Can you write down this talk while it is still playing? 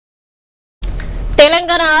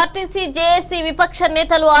Telangana RTC JAC విపక్ష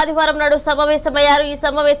నేతలు ఆదివారం నాడు సమావేశమయ్యారు. ఈ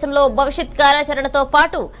సమావేశంలో భవిష్యత్ కార్యాచరణతో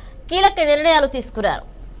పాటు కీలక నిర్ణయాలు తీసుకున్నారు.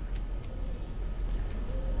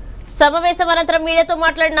 సమావేశం అనంతరం మీడియాతో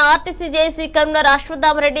మాట్లాడిన ఆర్టీసీ జేఏసీ కన్వీనర్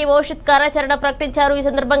అశ్వత్థామరెడ్డి భవిష్యత్ కార్యాచరణ ప్రకటించారు. ఈ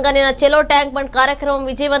సందర్భంగా నిన్న చెలో ట్యాంక్ బండ్ కార్యక్రమం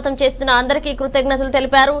విజయవంతం చేసిన అందరికీ కృతజ్ఞతలు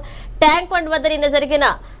తెలిపారు. ట్యాంక్ బండ్ వద్ద నిన్న జరిగిన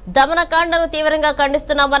దమనకాండను తీవ్రంగా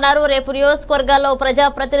ఖండిస్తున్నామన్నారు. రేపు నియోజకవర్గాల్లో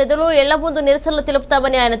ప్రజాప్రతినిధులు ఇళ్ల ముందు నిరసనలు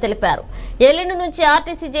తెలుపుతామని ఆయన తెలిపారు. ఎల్లుండి నుంచి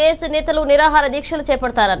ఆర్టీసీ జేఏసీ నేతలు నిరాహార దీక్షలు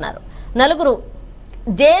చేపడతారన్నారు. 4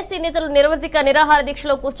 జేఏసీ నేతలు నిరవధిక నిరాహార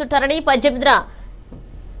దీక్షలో కూర్చుంటారని 18న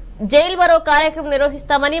జైలు బరో కార్యక్రమం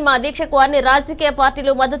నిర్వహిస్తామని మా దీక్షకు అన్ని రాజకీయ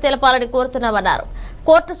పార్టీలు మద్దతు తెలపాలని కోరుతున్నామన్నారు.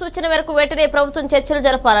 కోర్టు సూచన మేరకు వెంటనే ప్రభుత్వం చర్చలు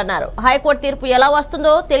జరపాలన్నారు. హైకోర్టు తీర్పు ఎలా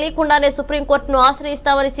వస్తుందో తెలియకుండానే సుప్రీంకోర్టును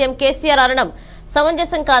ఆశ్రయిస్తామని సీఎం కేసీఆర్ అనడం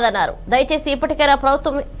సమంజసం కాదన్నారు. దయచేసి ఇప్పటికైనా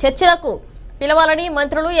ప్రభుత్వం చర్చలకు పిలవాలని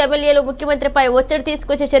మంత్రులు ఎమ్మెల్యేలు ముఖ్యమంత్రిపై ఒత్తిడి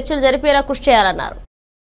తీసుకొచ్చి చర్చలు జరిపేలా కృషి చేయాలన్నారు.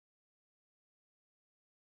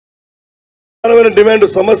 డిమాండ్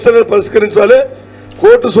సమస్యలను పరిష్కరించాలి,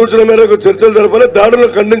 కోర్టు సూచన మేరకు చర్చలు జరపాలి, దాడులను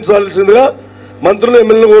ఖండించాల్సిందిగా మంత్రులు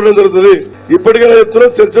ఎమ్మెల్యేలు కోరడం జరుగుతుంది. ఇప్పటికైనా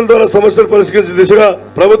చెప్తున్నాం, చర్చల ద్వారా సమస్యలు పరిష్కరించే దిశగా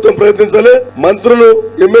ప్రభుత్వం ప్రయత్నించాలి. మంత్రులు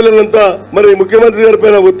ఎమ్మెల్యేలంతా మరి ముఖ్యమంత్రి గారి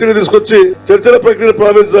పైన ఒత్తిడి తీసుకొచ్చి చర్చల ప్రక్రియను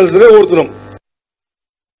ప్రారంభించాల్సిందిగా కోరుతున్నాం.